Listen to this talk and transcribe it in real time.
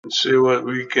and see what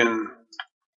we can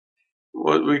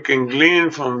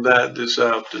glean from that this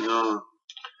afternoon.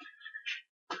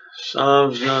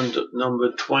 Psalms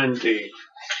number 20.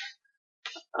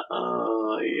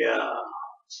 Yeah,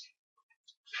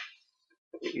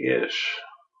 yes.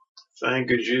 Thank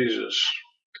you, Jesus.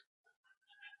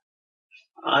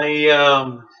 I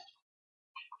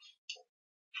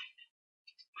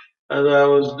as I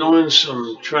was doing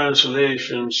some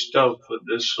translation stuff for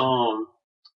this psalm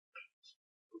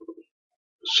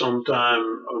some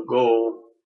time ago,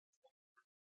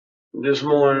 this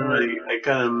morning I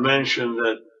kind of mentioned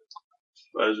that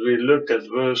as we look at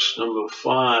verse number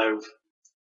 5,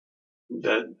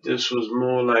 that this was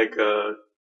more like a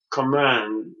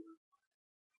command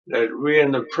that we're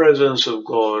in the presence of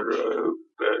God,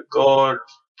 God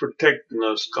protecting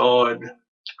us, God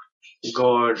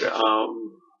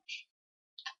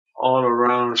all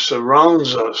around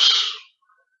surrounds us.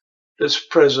 This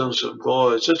presence of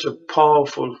God is such a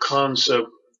powerful concept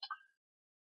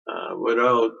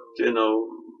without,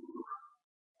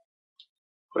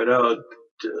 without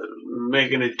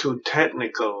making it too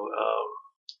technical.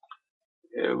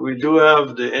 We do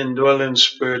have the indwelling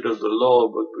spirit of the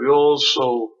Lord, but we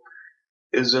also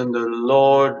is in the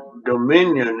Lord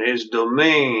dominion, his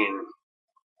domain.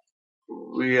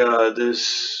 We are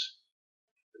his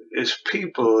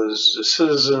people, as the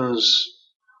citizens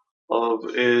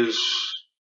of his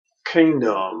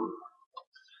kingdom.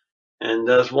 And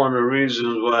that's one of the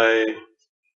reasons why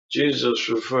Jesus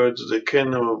referred to the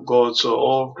kingdom of God so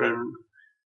often.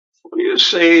 When you're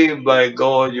saved by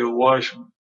God, you're washed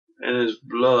in his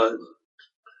blood,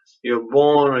 you're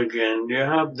born again, you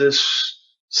have this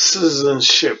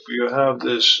citizenship, you have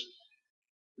this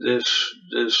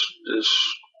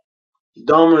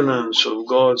dominance of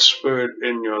God's Spirit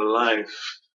in your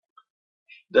life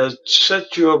that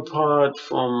set you apart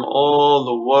from all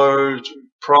the worries,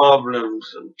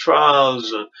 problems, and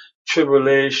trials, and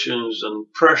tribulations,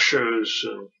 and pressures,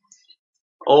 and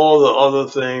all the other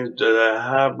things that are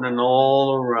happening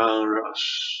all around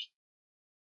us.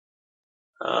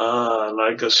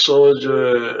 Like a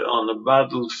soldier on the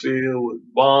battlefield with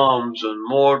bombs and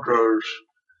mortars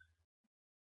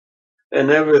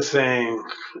and everything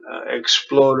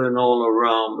exploding all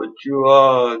around, but you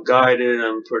are guided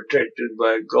and protected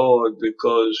by God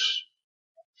because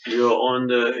you're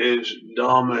under his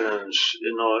dominance,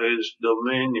 his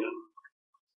dominion.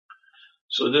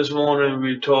 So this morning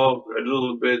we talk a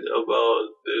little bit about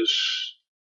this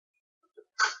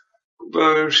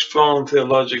very strong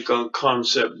theological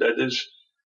concept that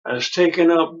has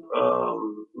taken up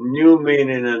new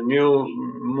meaning and new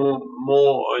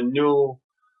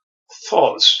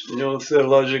thoughts, new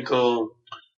theological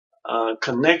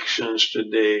connections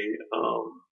today.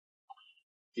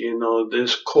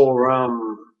 This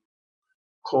coram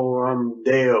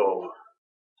Deo,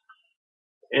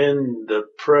 in the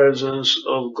presence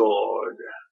of God.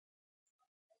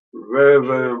 Very,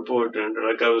 very important.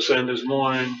 Like I was saying this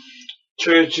morning,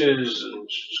 churches and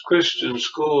Christian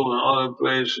school and other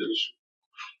places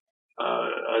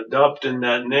adopting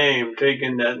that name,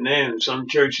 taking that name. Some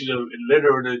churches have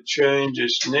literally changed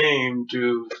its name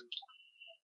to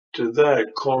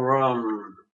that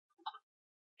Coram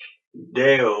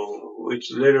Deo,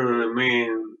 which literally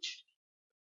means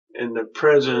in the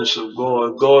presence of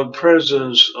God, God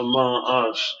presence among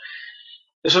us.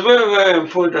 It's a very, very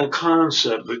important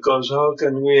concept because how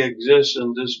can we exist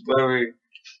in this very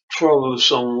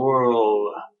troublesome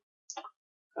world?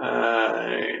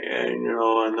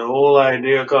 And the whole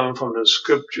idea coming from the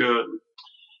scripture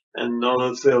and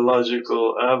other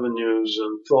theological avenues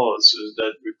and thoughts is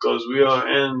that because we are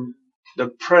in the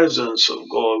presence of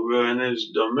God, we're in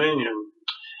his dominion.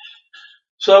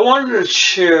 So I wanted to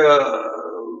share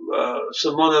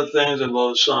some other things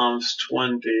about Psalms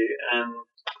 20, and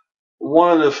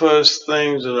one of the first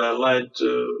things that I'd like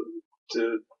to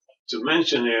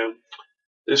mention here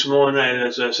this morning,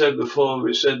 as I said before,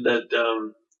 we said that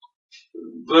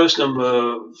verse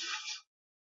number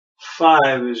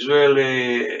 5 is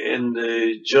really in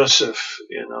the Joseph,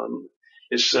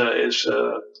 it's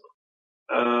a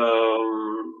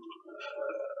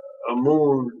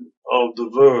mood of the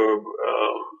verb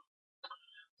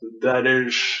that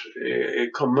is a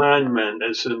commandment,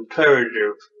 it's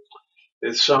imperative.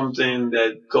 It's something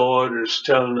that God is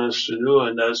telling us to do,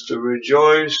 and that's to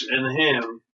rejoice in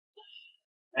him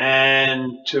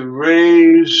and to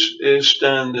raise his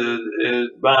standard, his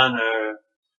banner,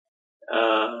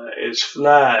 his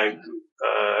flag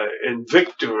in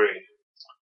victory,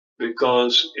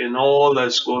 because in all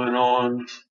that's going on,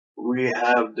 we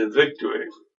have the victory.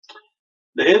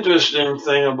 The interesting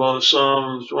thing about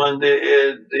Psalms, when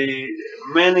the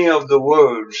many of the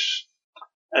words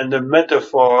and the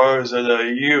metaphors that are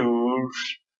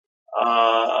used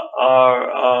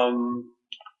are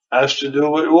has to do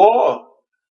with war,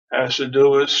 has to do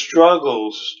with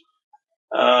struggles,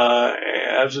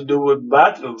 has to do with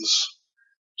battles.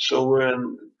 So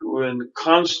we're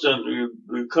constantly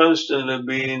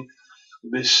being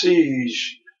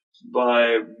besieged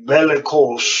by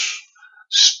bellicose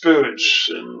spirits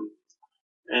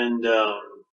and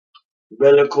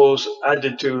bellicose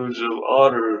attitudes of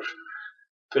others,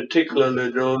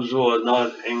 particularly those who are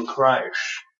not in Christ.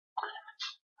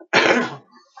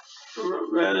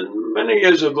 Many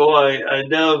years ago, I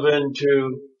delved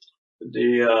into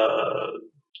the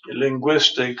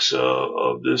linguistics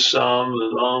of this psalm,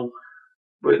 along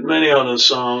with many other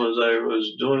psalms. I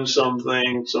was doing some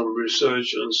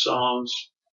research on psalms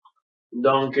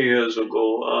donkey years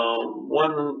ago.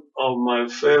 One of my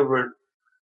favorite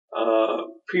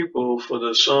people for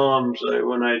the psalms,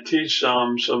 when I teach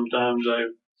psalms, sometimes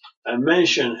I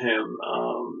mention him,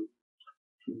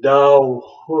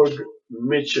 Dowhood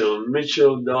Mitchell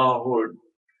Dowhood,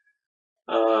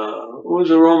 who was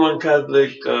a Roman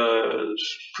Catholic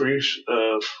priest,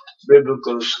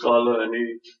 biblical scholar, and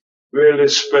he really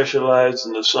specialized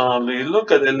in the psalm. He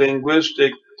looked at the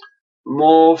linguistic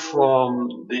more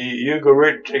from the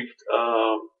Ugaritic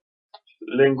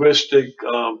linguistic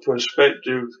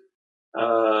perspective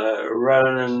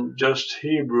rather than just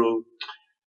Hebrew.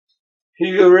 The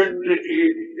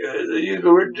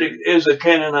Ugaritic is a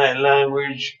Canaanite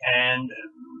language, and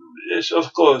it's,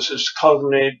 of course, it's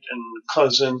cognate and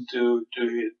cousin to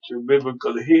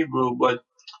biblical Hebrew, but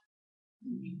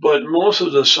most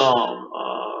of the psalm,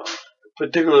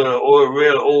 particularly the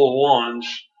real old ones,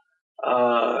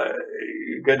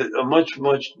 you get a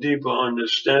much deeper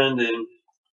understanding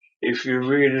if you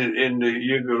read it in the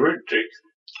Ugaritic.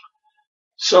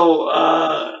 So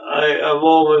I've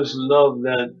always loved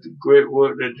that great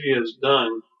work that he has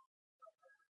done.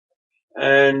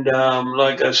 And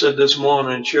like I said this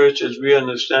morning in church, as we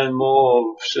understand more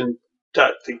of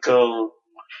syntactical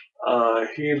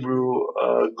Hebrew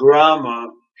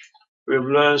grammar, we've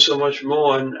learned so much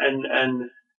more. And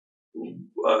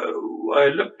I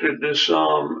looked at this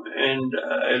psalm, and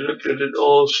I looked at it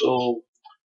also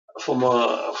from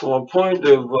a point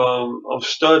of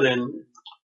studying,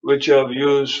 which I've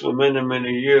used for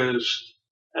many years,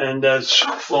 and that's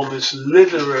from its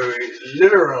literal,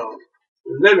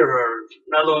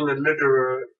 not only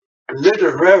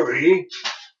literary,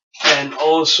 and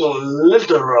also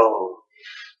literal.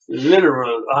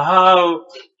 How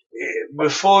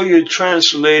before you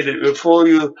translate it, before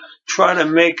you try to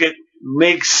make it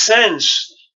make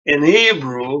sense in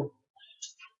Hebrew,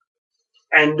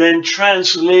 and then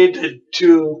translate it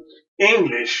to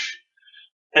English,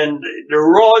 and the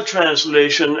raw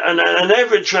translation, and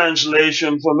every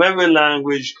translation from every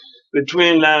language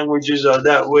between languages are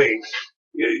that way.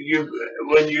 You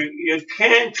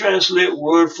can't translate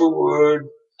word for word,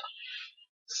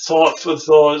 thought for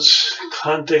thoughts,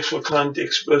 context for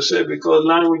context per se, because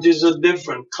languages are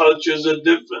different, cultures are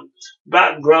different,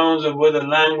 backgrounds of where the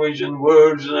language and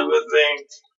words and everything,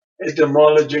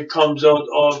 etymology comes out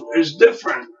of is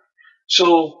different.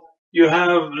 So you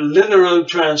have literal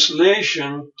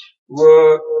translation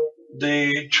where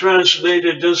the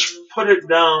translator just put it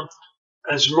down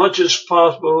as much as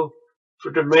possible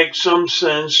for to make some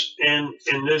sense in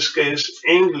this case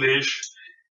English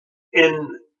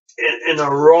in in a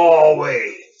raw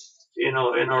way, in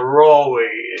a raw way.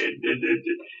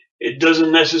 It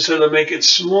doesn't necessarily make it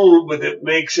smooth, but it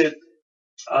makes it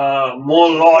more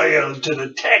loyal to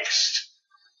the text.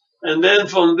 And then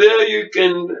from there you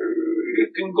can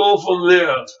go from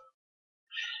there,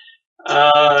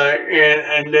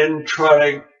 and then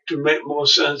try to make more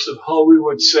sense of how we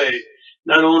would say,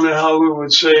 not only how we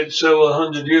would say it several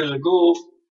hundred years ago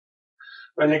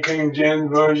when the King James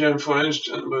Version, for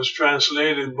instance, was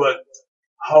translated, but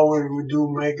how we would do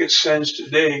make it sense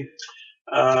today.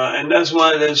 And that's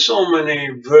why there's so many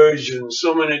versions,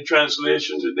 so many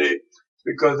translations today,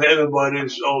 because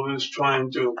everybody's always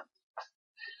trying to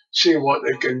see what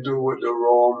they can do with the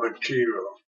raw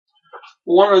material.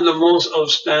 One of the most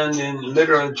outstanding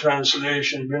literal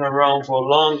translations, been around for a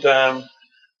long time,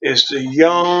 is the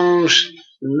Young's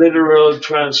Literal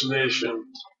Translation.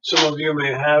 Some of you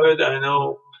may have it. I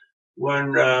know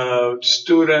when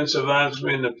students have asked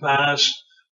me in the past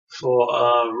for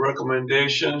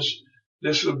recommendations,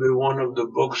 this would be one of the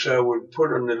books I would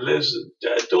put on the list.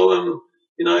 I told them,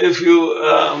 if you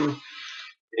want,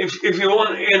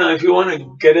 if you want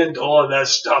to get into all that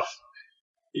stuff,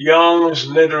 Young's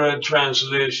Literal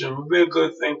Translation would be a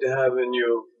good thing to have in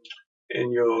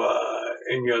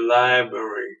your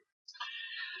library.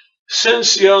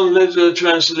 Since Young Literal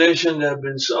Translation, there have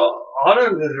been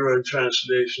other literal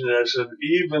translations that are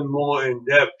even more in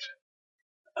depth.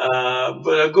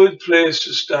 But a good place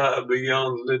to start would be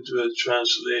Young Literal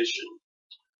Translation.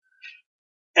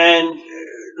 And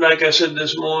like I said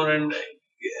this morning,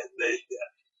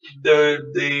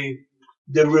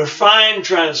 the refined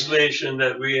translation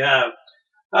that we have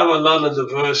a lot of the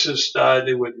verses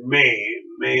started with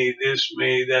may this,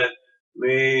 may that,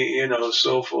 may,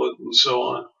 so forth and so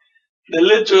on. The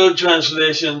literal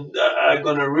translation, I'm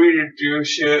going to read it to you,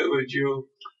 share it with you,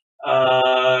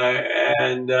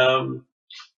 and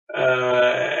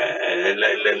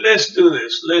let's do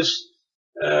this.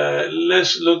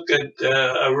 Let's look at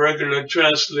a regular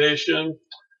translation,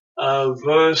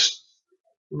 verse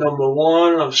number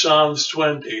 1 of Psalms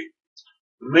 20.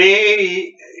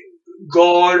 May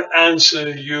God answer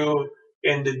you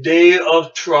in the day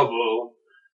of trouble.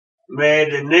 May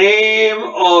the name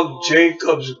of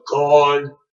Jacob's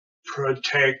God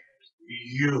protect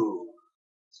you.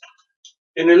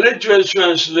 In the literal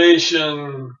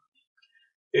translation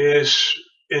is,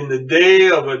 in the day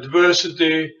of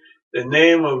adversity, the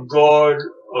name of God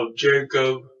of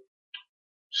Jacob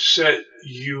set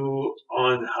you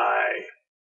on high.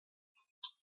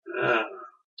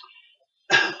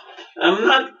 I'm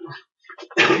not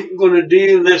going to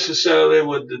deal necessarily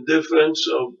with the difference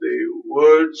of the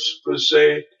words per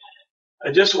se.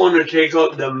 I just want to take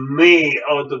out the may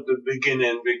out of the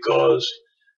beginning, because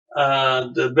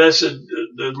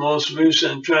the most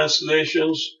recent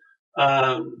translations,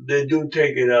 they do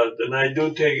take it out, and I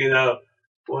do take it out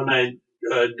when I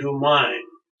do mine,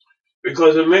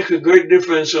 because it makes a great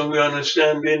difference when we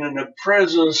understand being in the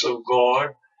presence of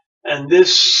God. And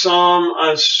this psalm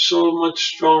has so much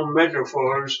strong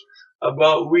metaphors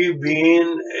about we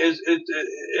being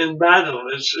in battle.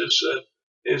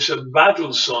 It's a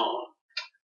battle song.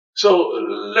 So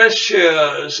let's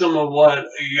share some of what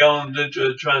Young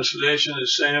Literal Translation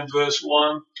is saying. Verse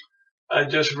 1, I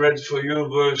just read for you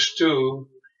verse 2.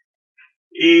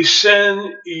 He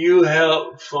send you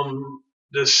help from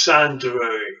the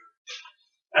sanctuary,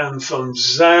 and from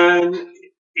Zion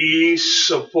he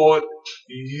support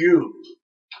you.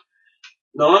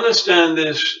 Now understand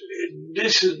this.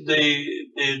 This is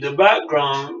the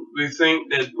background. We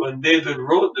think that when David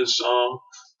wrote this song,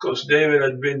 because David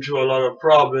had been through a lot of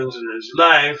problems in his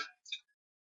life,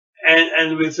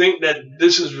 and we think that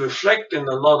this is reflecting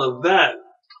a lot of that.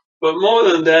 But more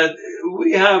than that,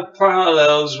 we have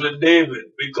parallels with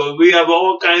David, because we have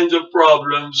all kinds of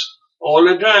problems all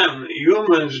the time.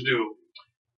 Humans do.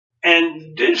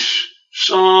 And this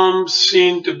psalm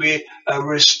seemed to be a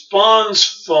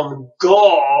response from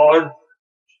God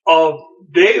of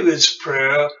David's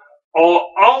prayer or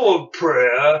our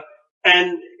prayer,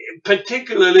 and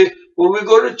particularly when we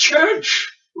go to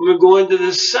church, when we go into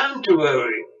the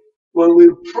sanctuary, when we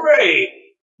pray.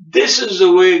 This is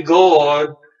the way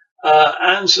God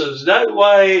answers. That's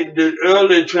why the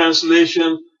early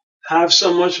translation have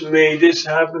so much, may this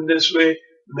happen this way,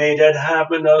 may that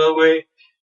happen the other way.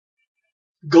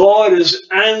 God is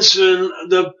answering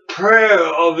the prayer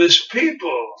of his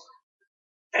people.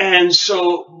 And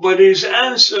so, but he's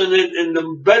answering it in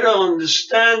the better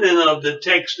understanding of the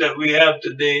text that we have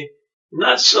today.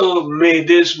 Not so may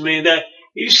this, may that.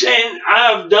 He's saying,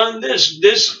 I have done this.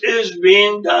 This is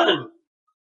being done.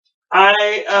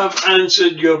 I have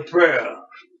answered your prayer.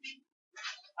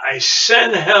 I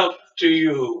send help to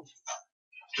you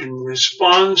in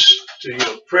response to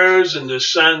your prayers in the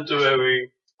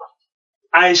sanctuary.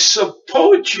 I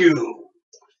support you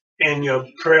in your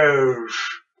prayers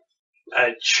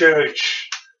at church,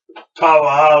 power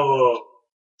hour,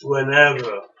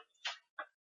 whenever.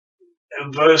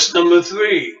 And verse number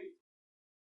 3,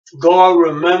 God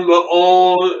remember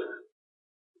all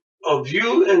of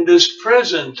you in this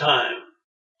present time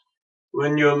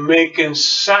when you're making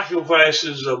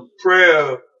sacrifices of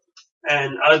prayer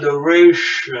and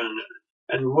adoration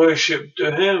and worship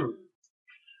to him.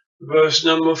 Verse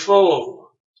number 4,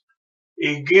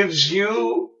 he gives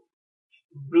you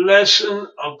blessing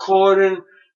according to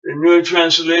the New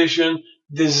Translation,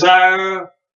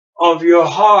 desire of your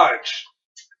heart,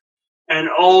 and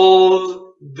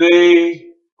all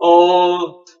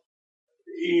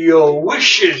your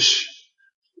wishes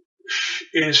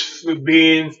is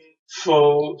being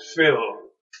fulfilled,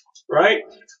 right?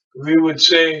 We would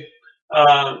say,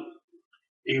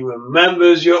 he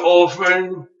remembers your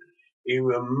offering, he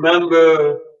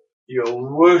remembers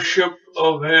your worship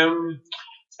of him,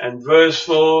 and verse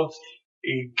 4,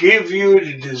 he give you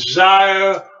the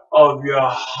desire of your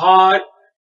heart,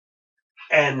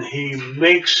 and He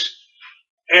makes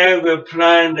every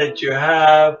plan that you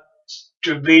have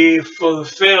to be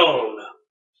fulfilled.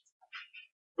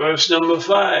 Verse number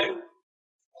 5.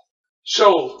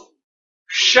 So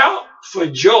shout for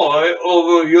joy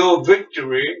over your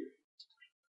victory,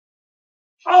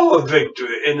 our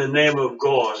victory in the name of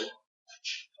God,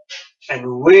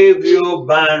 and wave your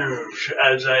banners,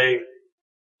 as I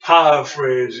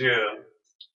paraphrase here.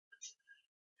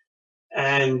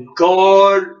 And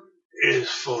God is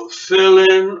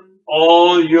fulfilling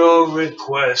all your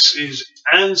requests. He's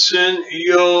answering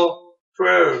your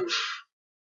prayers.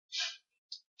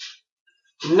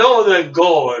 Know that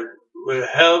God will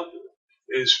help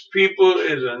His people,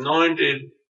 His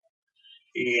anointed.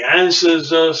 He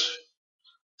answers us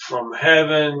from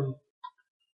heaven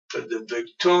with the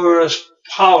victorious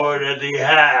power that He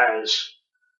has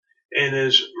in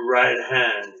His right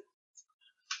hand.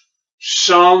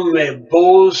 Some may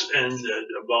boast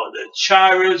about the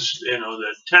chariots,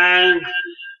 the tank,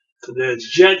 the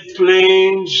jet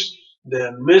planes,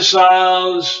 the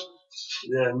missiles,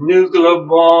 the nuclear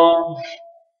bombs,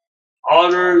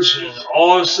 others in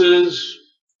horses,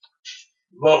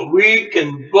 but we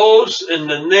can boast in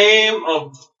the name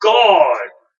of God.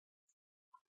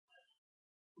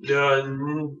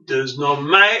 There's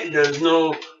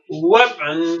no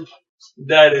weapon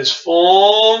that is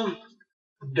formed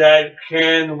that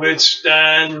can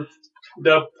withstand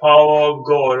the power of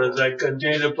God. As I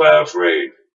continue to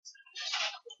paraphrase,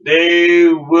 they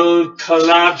will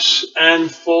collapse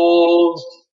and fall,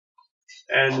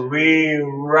 and we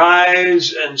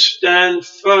rise and stand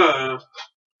firm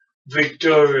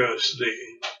victoriously.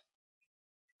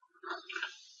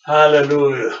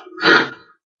 Hallelujah.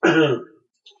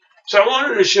 So I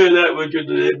wanted to share that with you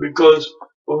today, because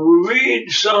when we read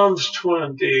Psalms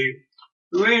 20,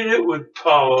 read it with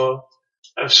power,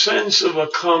 a sense of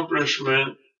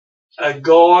accomplishment that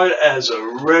God has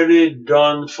already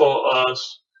done for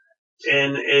us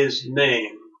in His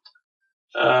name.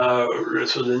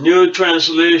 So the new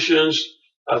translations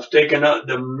have taken out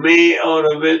the "may" out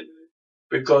of it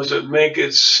because it makes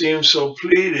it seem so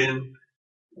pleading,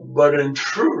 but in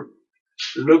truth,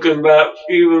 looking back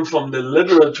even from the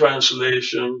literal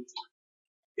translation,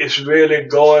 it's really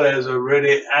God has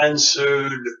already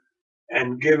answered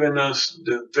and given us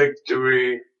the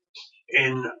victory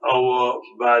in our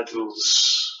battles.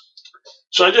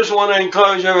 So I just want to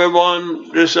encourage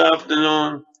everyone this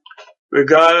afternoon,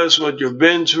 regardless what you've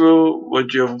been through,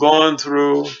 what you've gone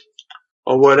through,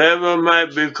 or whatever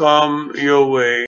might become your way,